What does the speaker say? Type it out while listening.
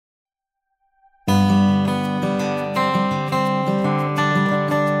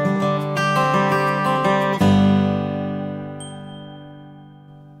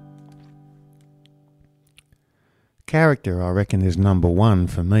Character, I reckon, is number one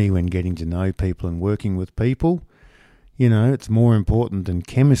for me when getting to know people and working with people. You know, it's more important than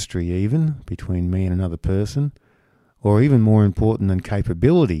chemistry even, between me and another person, or even more important than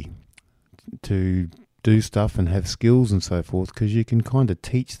capability to do stuff and have skills and so forth, because you can kind of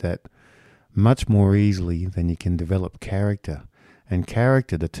teach that much more easily than you can develop character. And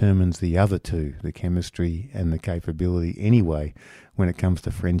character determines the other two, the chemistry and the capability anyway, when it comes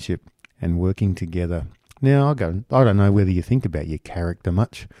to friendship and working together. Now, I don't know whether you think about your character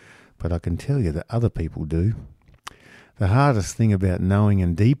much, but I can tell you that other people do. The hardest thing about knowing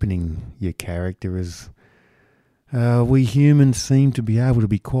and deepening your character is we humans seem to be able to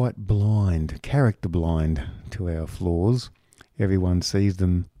be quite blind, character blind to our flaws. Everyone sees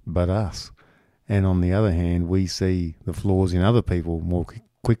them but us. And on the other hand, we see the flaws in other people more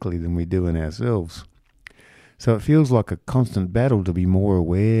quickly than we do in ourselves. So it feels like a constant battle to be more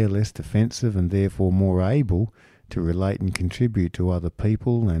aware, less defensive, and therefore more able to relate and contribute to other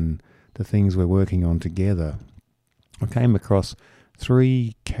people and the things we're working on together. I came across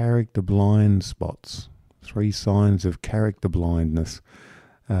 3 character blind spots, 3 signs of character blindness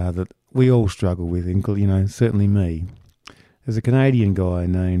that we all struggle with, certainly me. There's a Canadian guy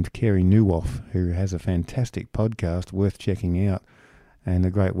named Kerry Neuhoff who has a fantastic podcast worth checking out, and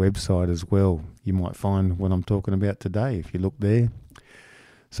a great website as well. You might find what I'm talking about today if you look there.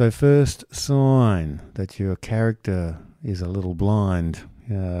 So first sign that your character is a little blind.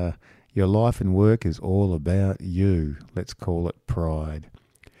 Your life and work is all about you. Let's call it pride.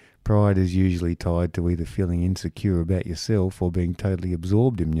 Pride is usually tied to either feeling insecure about yourself or being totally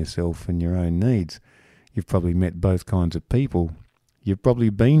absorbed in yourself and your own needs. You've probably met both kinds of people. You've probably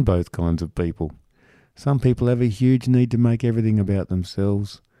been both kinds of people. Some people have a huge need to make everything about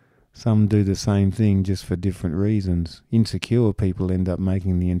themselves. Some do the same thing just for different reasons. Insecure people end up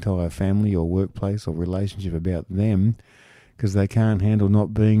making the entire family or workplace or relationship about them because they can't handle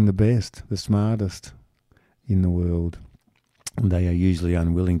not being the best, the smartest in the world. They are usually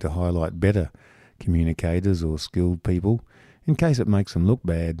unwilling to highlight better communicators or skilled people in case it makes them look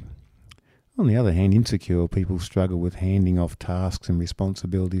bad. On the other hand, insecure people struggle with handing off tasks and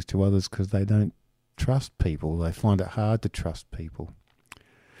responsibilities to others because they don't trust people. They find it hard to trust people.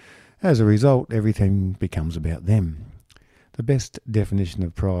 As a result, everything becomes about them. The best definition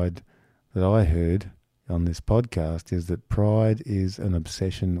of pride that I heard on this podcast is that pride is an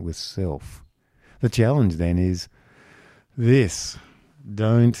obsession with self. The challenge then is this: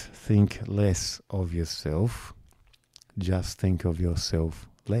 don't think less of yourself, just think of yourself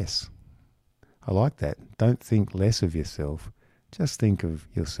less. I like that. Don't think less of yourself, just think of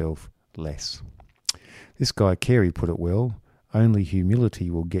yourself less. This guy Kerry put it well: only humility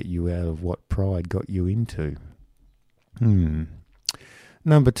will get you out of what pride got you into.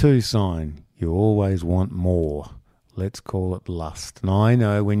 Number 2 sign: you always want more. Let's call it lust. Now I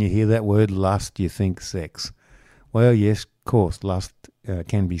know when you hear that word lust, you think sex. Well, yes, of course, lust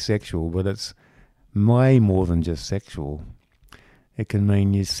can be sexual, but it's way more than just sexual. It can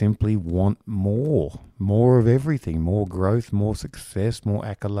mean you simply want more of everything, more growth, more success, more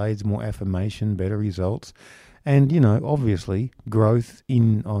accolades, more affirmation, better results. And, obviously growth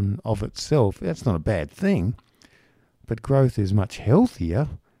in on of itself, that's not a bad thing, but growth is much healthier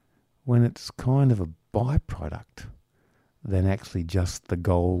when it's kind of a byproduct than actually just the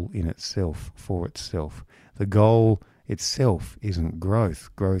goal in itself, for itself. The goal itself isn't growth.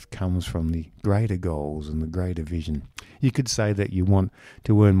 Growth comes from the greater goals and the greater vision. You could say that you want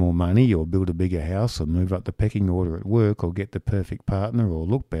to earn more money or build a bigger house or move up the pecking order at work or get the perfect partner or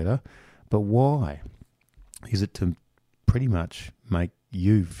look better, but why? Is it to pretty much make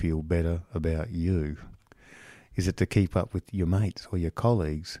you feel better about you? Is it to keep up with your mates or your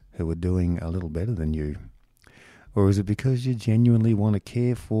colleagues who are doing a little better than you? Or is it because you genuinely want to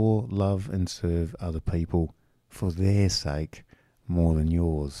care for, love and serve other people for their sake more than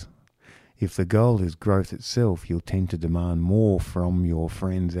yours? If the goal is growth itself, you'll tend to demand more from your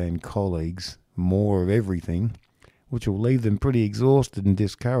friends and colleagues, more of everything, which will leave them pretty exhausted and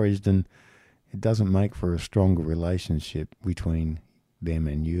discouraged, and it doesn't make for a stronger relationship between them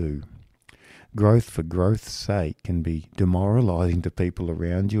and you. Growth for growth's sake can be demoralizing to people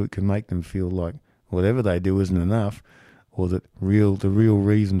around you. It can make them feel like whatever they do isn't enough, or that the real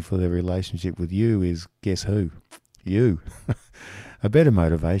reason for their relationship with you is, guess who? You. A better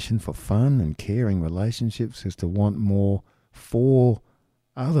motivation for fun and caring relationships is to want more for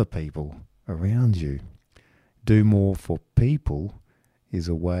other people around you. Do more for people is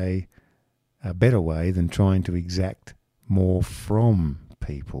a better way than trying to exact more from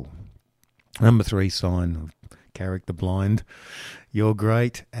people. Number 3 sign of character blind. You're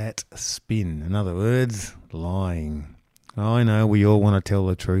great at spin. In other words, lying. I know we all want to tell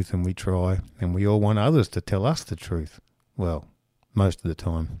the truth, and we try, and we all want others to tell us the truth. Well, most of the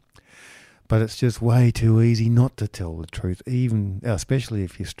time. But it's just way too easy not to tell the truth, especially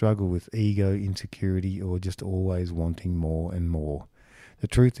if you struggle with ego, insecurity, or just always wanting more and more. The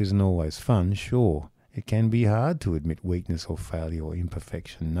truth isn't always fun, sure. It can be hard to admit weakness or failure or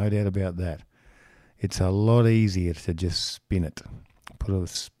imperfection, no doubt about that. It's a lot easier to just spin it, put a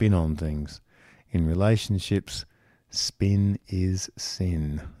spin on things. In relationships, spin is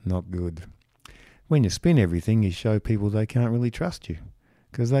sin, not good. When you spin everything, you show people they can't really trust you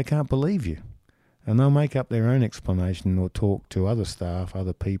because they can't believe you. And they'll make up their own explanation or talk to other staff,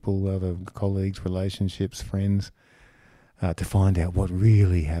 other people, other colleagues, relationships, friends, to find out what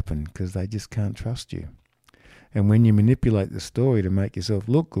really happened because they just can't trust you. And when you manipulate the story to make yourself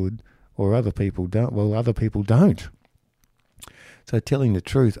look good, or other people don't, well, other people don't. So telling the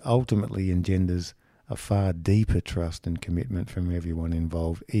truth ultimately engenders a far deeper trust and commitment from everyone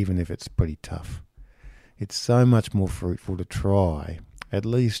involved, even if it's pretty tough. It's so much more fruitful to try, at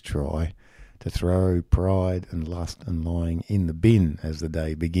least try, to throw pride and lust and lying in the bin as the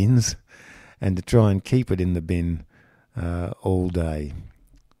day begins, and to try and keep it in the bin all day.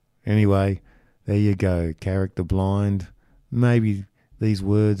 Anyway, there you go, character blind. Maybe these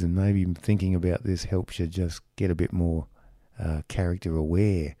words and maybe thinking about this helps you just get a bit more character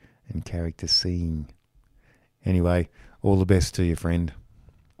aware and character seeing. Anyway, all the best to you, friend.